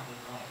 Hold on.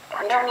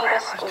 You don't need a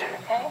screen,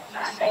 okay?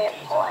 Just say it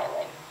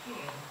politely.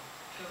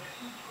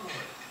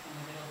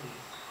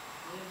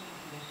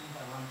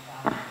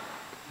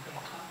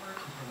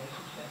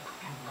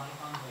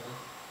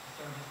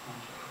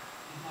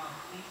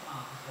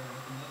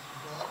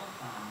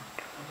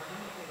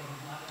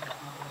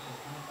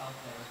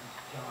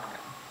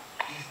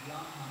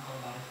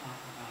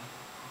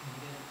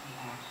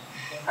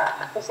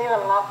 You see the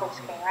Monopoly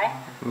screen, right?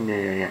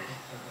 Yeah.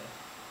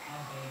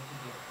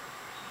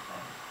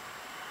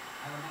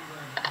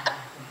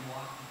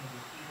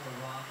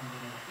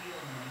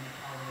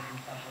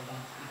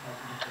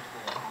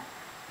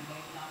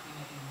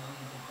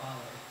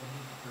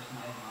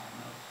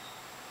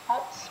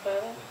 That's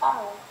really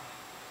fun.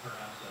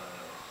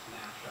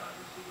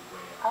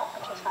 Oh,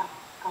 what just happened?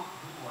 Oh,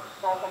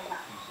 no, look now.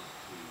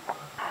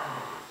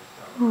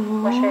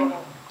 What should I do?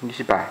 You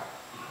should buy.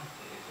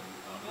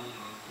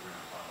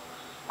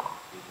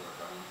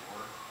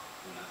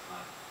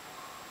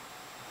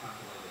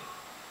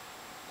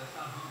 That's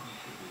not who we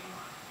should be in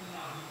mind. It's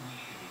not who we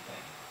should be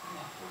thinking.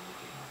 We're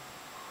looking at.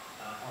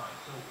 All right,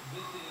 so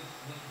this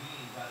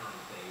being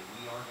Veterans Day,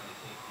 we are going to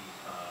take these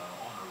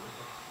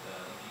honorifics.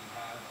 If you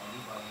have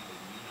anybody that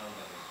you know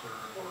that has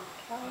served or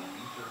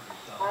you served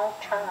yourself, I'll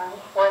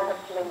turn for the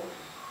blue.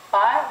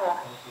 5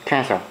 left.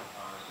 Cancel.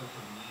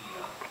 social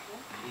media,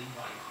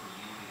 invite for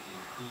you to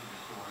include the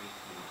stories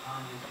in the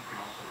comments. You can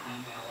also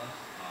email us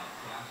at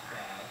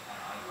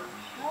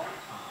gasbag@iheartmedia.com.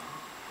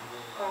 And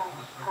we'll kind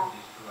of sprinkle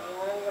these throughout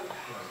the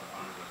show to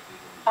honor those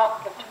people. Oh,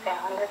 you have to pay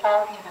 $100.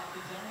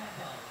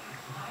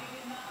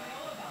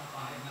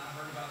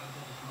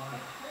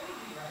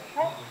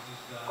 Okay.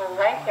 We're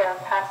right here,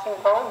 passing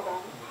gold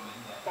then.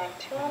 Getting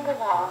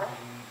 $200.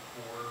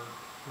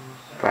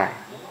 Buy.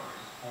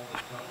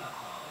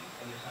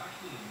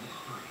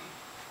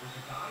 There's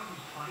a guy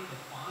who's trying to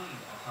find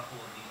a couple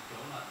of these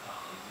donut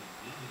dollies that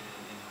visited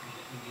him in the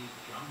Vietnamese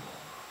jungle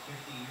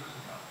 50 years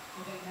ago.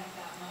 Well, they meant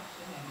that much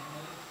to him in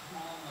those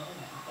small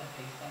moments that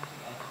they spent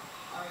together.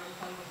 All right, we'll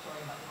tell you the story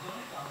about the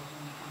donut dollies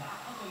when we come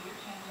back. Also, your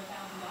chance of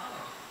 $1,000.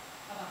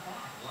 How about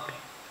that? Love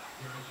it.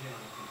 Here on the channel,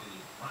 we'll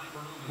continue. Brian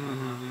Bermuda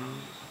has our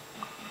news.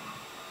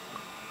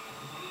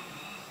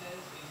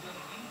 Says it's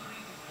going to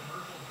increase its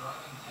commercial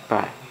driving test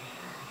Buy.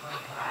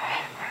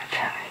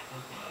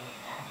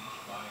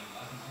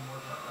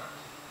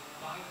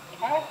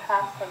 Okay,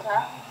 pass it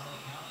up.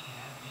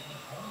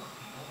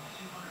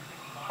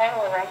 Okay,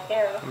 we're right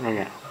here.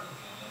 Yeah.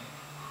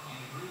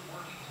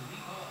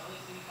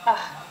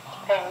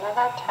 Pay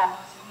another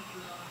tax.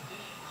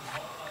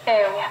 Okay,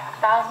 we have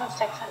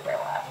 1,600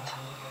 left.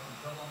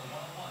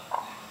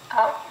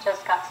 Oh,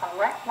 just got some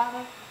rent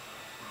money.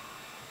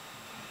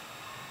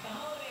 The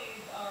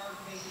holidays are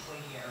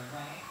basically here,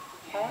 right?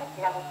 Okay,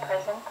 we have a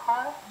prison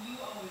card. You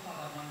always have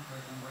that one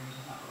person where you're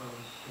just not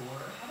really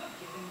sure. How about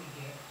giving the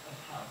gift of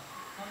health?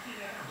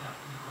 Healthy air. Yeah,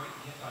 it's a great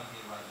gift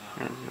idea right now.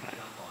 That's You right. can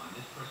jump on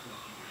this Christmas.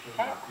 You can show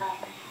Okay, your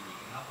appreciation. You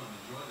can help them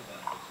enjoy the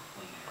benefits of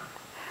clean air.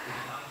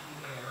 With IQ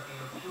air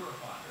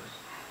purifiers,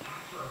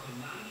 capture up to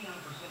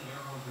 99% of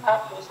airborne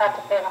oh, you just have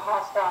to pay the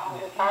hospital $100.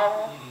 leading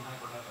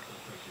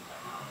hyperfiltration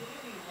technology.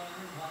 Literally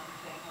learn one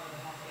thing over the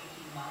past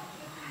 18 months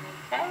and it's been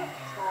really Okay,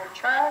 it's my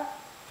turn.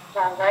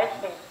 Now right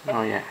here.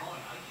 Oh yeah.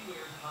 IQ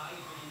Air's high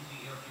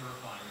efficiency air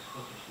purifiers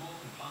filter smoke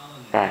and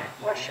pollen. Buy.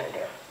 What should I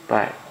do?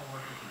 Buy.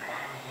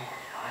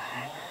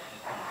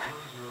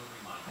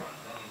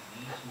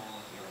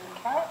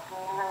 Okay,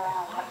 and then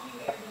around.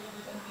 IQ Air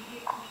delivers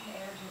immediate clean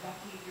air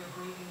directly to your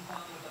breathing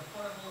zone with a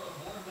portable,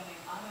 award-winning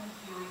Item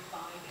Series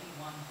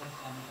 5-in-1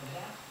 system. For the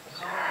desk, the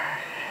car,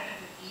 and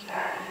the easy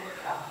anywhere or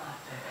flat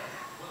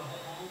surface.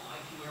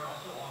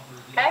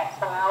 Okay,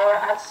 so now we're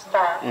at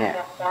start. We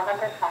Yeah. have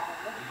 $400.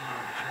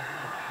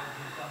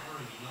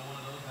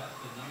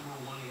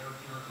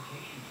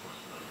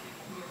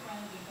 Your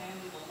friends and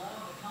family will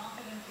love the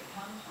confidence that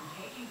comes from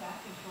taking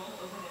back control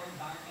over their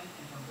environment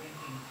and from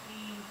breathing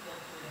clean,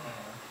 filtered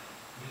air.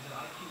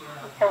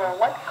 Okay, well,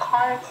 what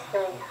cards do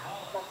we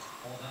have? Let's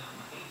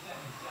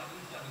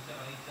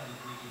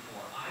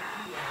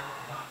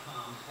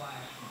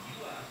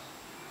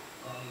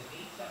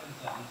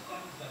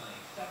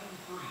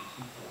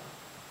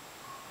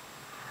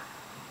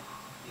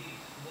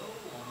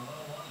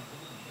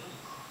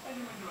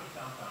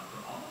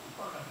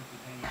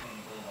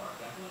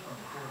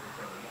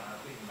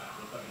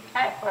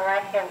okay, we're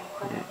right here.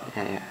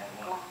 Yeah.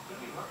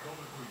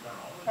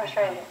 I'll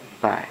show you.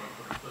 Buy.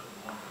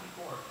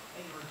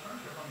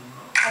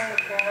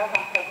 Okay,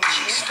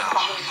 G-Star,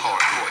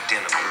 hardcore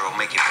denim girl,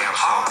 make it bounce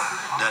hard.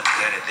 Nothing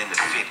better than the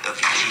fit of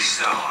your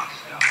G-Star.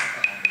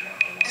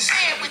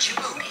 Say it with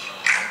your booty.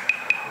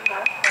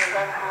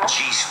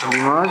 G-Star,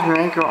 You must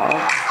make your own.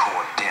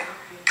 hardcore denim.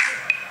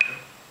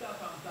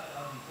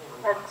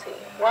 Let's see,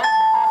 what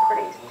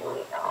properties do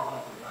we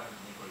own?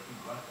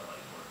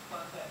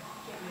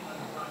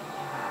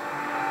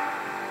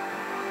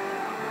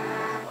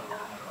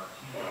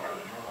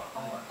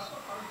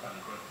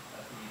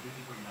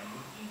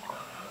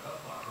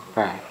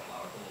 Right.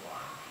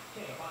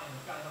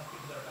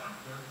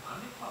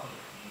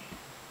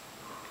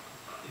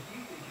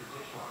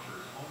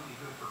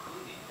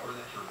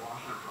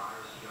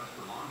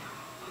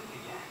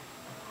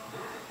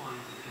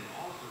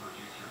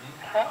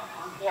 Okay,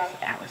 yeah,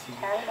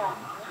 turn it on.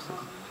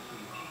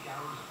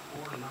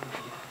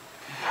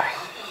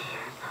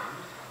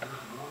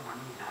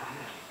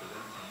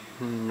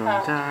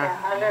 Okay,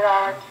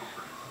 $100.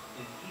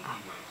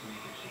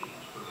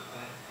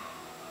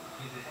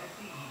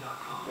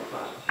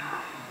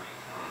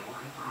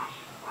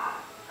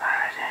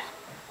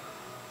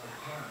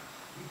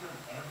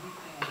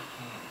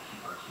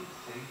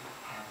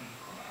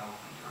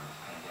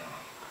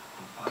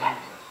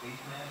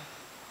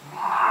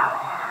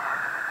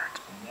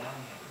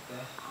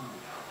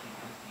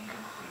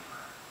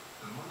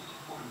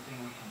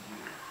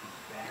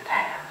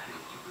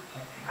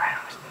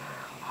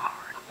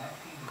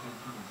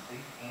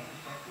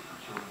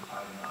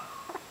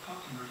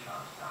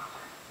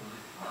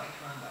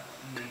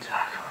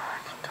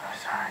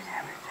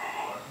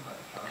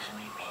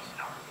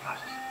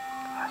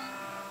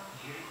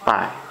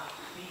 Bye.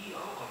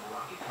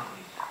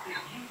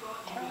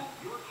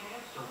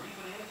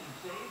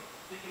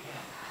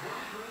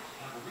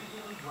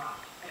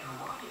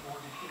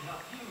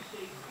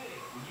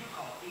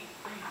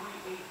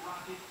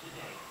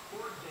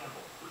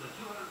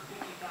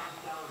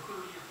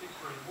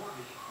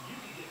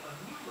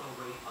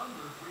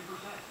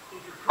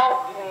 Oh,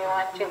 you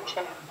want to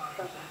check.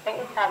 I think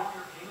we have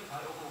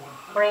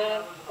free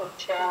to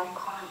jail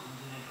card.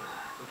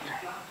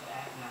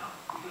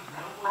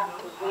 Have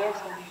to use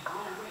my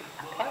card.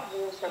 Okay,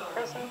 use your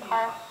prison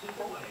card.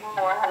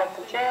 Now we're out of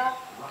the jail.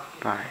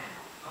 Bye.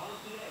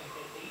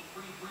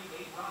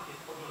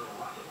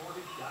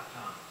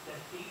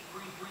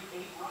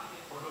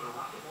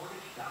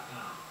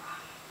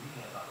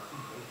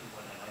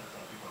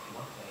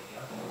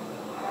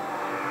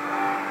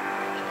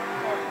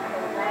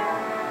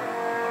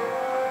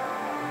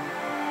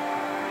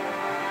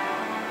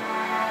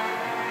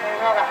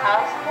 You know the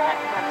house yet?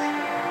 Let's see.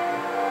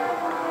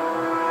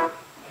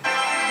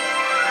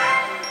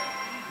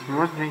 You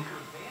must make.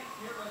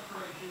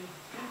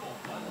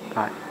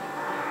 Bye.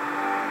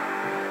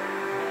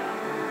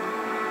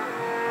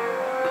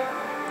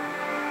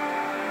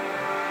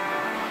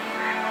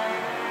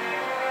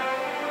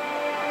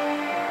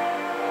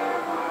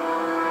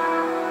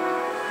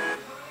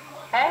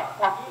 Okay,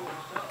 one.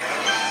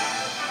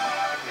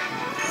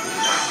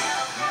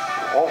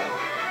 Oh.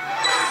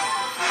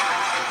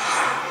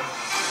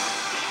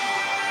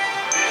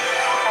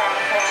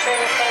 Make sure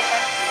you pay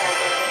attention.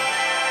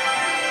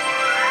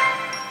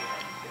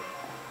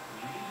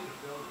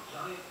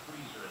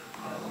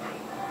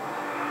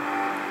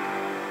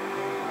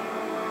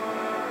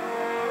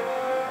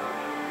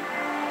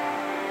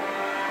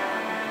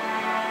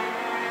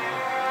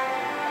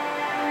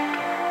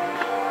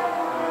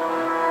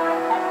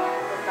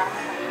 We've got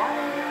some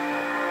money.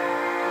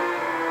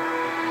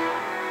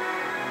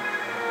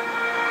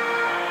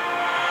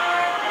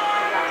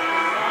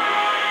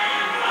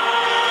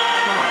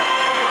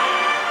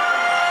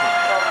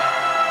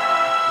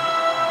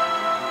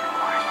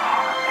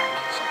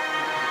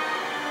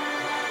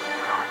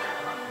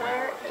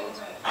 Where is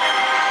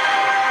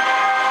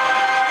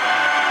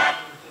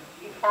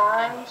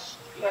Vine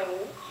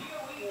Street?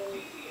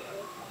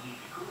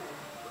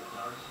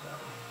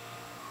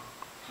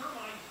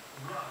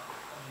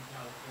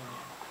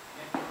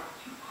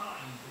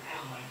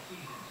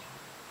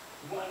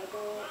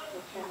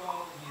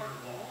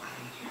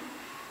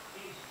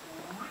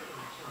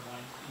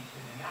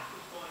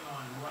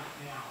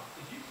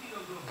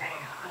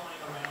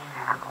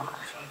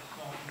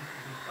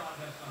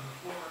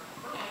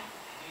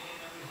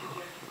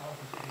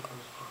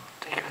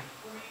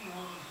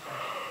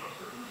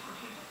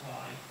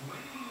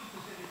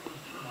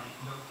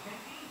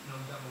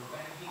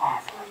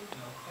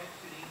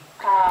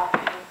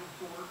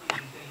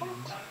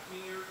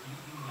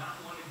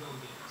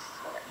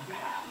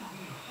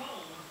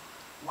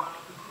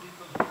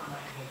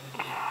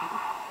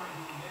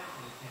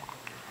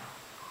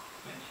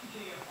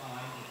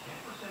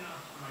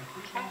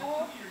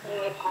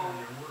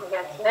 We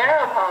get 0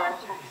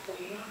 taxes.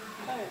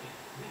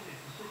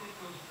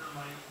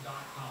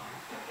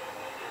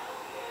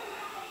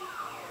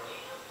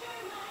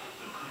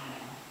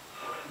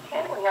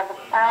 Okay, we have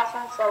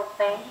 1,000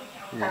 something.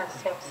 Let's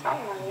save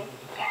some money.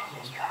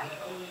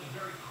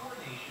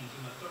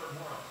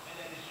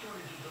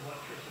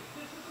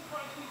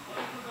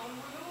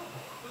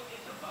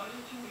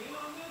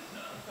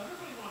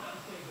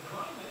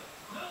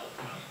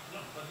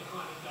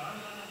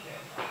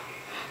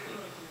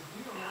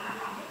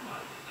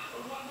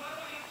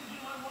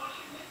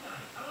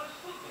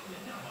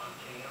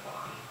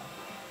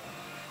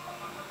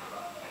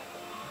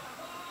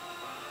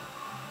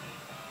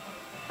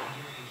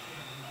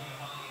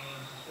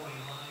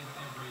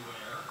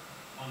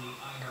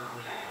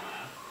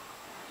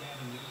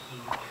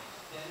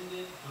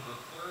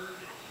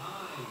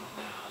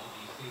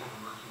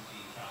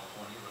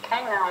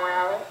 Okay, now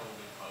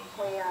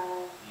we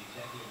are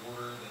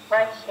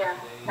right here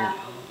now.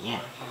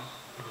 Yeah.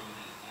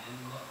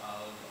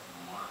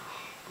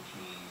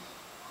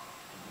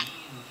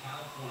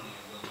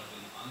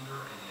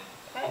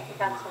 Okay, we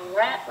got some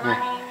rent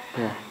money.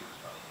 Yeah.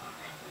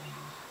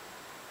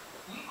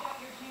 We've got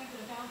your chance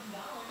at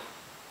 $1,000.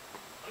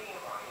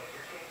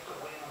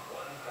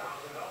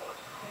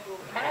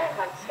 Okay,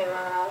 let's see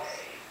what else.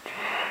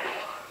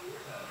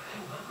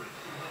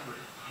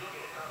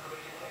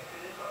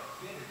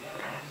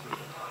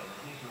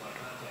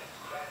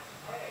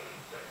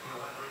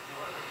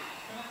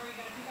 Remember, you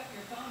gotta pick up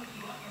your phone. If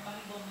you don't, your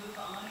money will move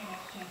on. Your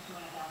next chance to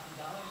win $1,000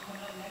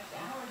 coming up next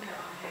hour here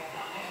on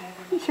KFI. And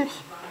every Monday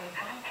through Friday,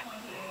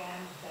 5:20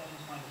 a.m. to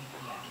 7:20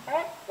 p.m.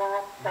 Okay,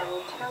 that's the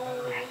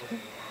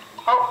utility.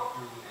 Oh,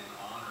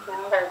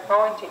 now they're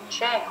going to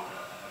jail.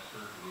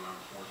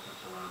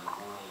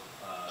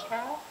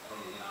 Okay,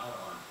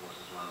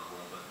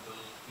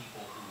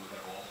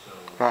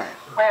 Right.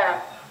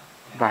 where?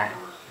 Right.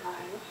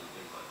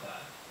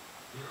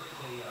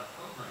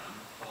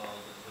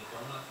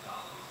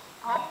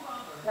 Oh,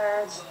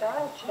 there's the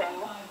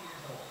jail. 25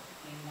 years old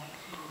in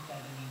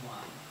 1971.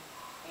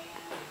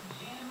 And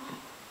Jim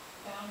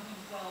found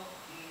himself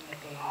in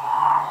a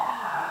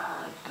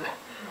long 50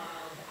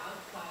 miles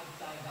outside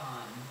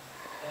Saigon.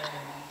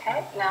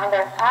 Okay, now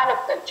they're out of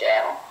the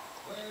jail.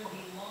 Where the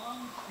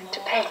long To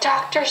pay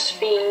doctor's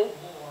fee